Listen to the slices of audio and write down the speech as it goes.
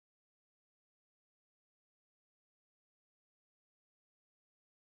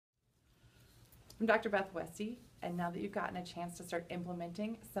I'm Dr. Beth Westy, and now that you've gotten a chance to start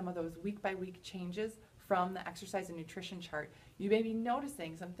implementing some of those week-by-week changes from the exercise and nutrition chart, you may be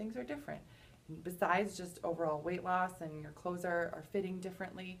noticing some things are different. Besides just overall weight loss and your clothes are fitting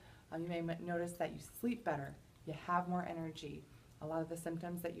differently, you may notice that you sleep better, you have more energy. A lot of the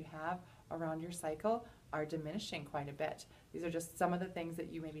symptoms that you have around your cycle are diminishing quite a bit. These are just some of the things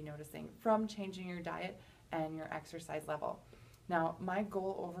that you may be noticing from changing your diet and your exercise level. Now, my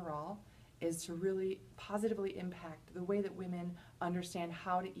goal overall is to really positively impact the way that women understand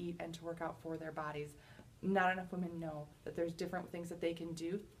how to eat and to work out for their bodies. Not enough women know that there's different things that they can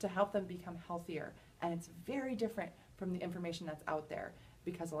do to help them become healthier. And it's very different from the information that's out there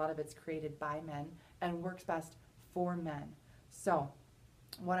because a lot of it's created by men and works best for men. So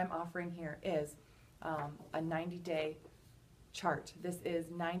what I'm offering here is a 90-day chart. This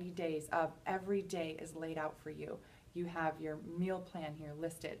is 90 days of every day is laid out for you. You have your meal plan here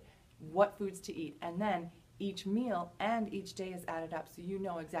listed, what foods to eat, and then each meal and each day is added up so you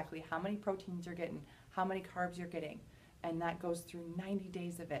know exactly how many proteins you're getting, how many carbs you're getting, and that goes through 90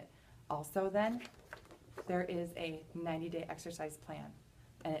 days of it. Also then, there is a 90-day exercise plan,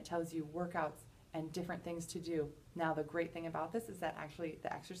 and it tells you workouts and different things to do. Now the great thing about this is that actually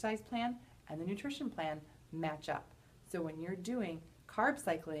the exercise plan and the nutrition plan match up. So when you're doing carb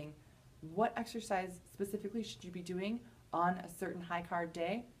cycling, what exercise specifically should you be doing on a certain high carb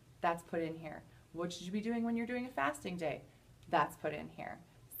day? That's put in here. What should you be doing when you're doing a fasting day? That's put in here.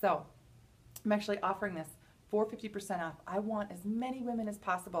 So I'm actually offering this for 50% off. I want as many women as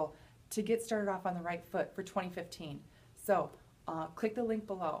possible to get started off on the right foot for 2015. So click the link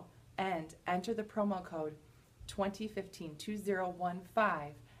below and enter the promo code 2015,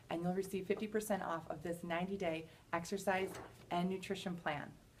 2015, and you'll receive 50% off of this 90-day exercise and nutrition plan.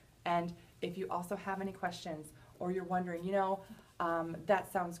 And if you also have any questions or you're wondering,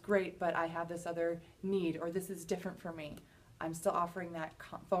 that sounds great, but I have this other need or this is different for me, I'm still offering that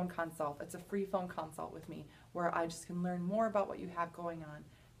phone consult. It's a free phone consult with me where I just can learn more about what you have going on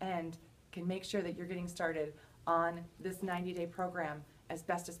and can make sure that you're getting started on this 90-day program as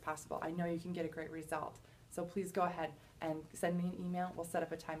best as possible. I know you can get a great result. So please go ahead and send me an email. We'll set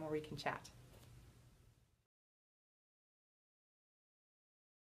up a time where we can chat.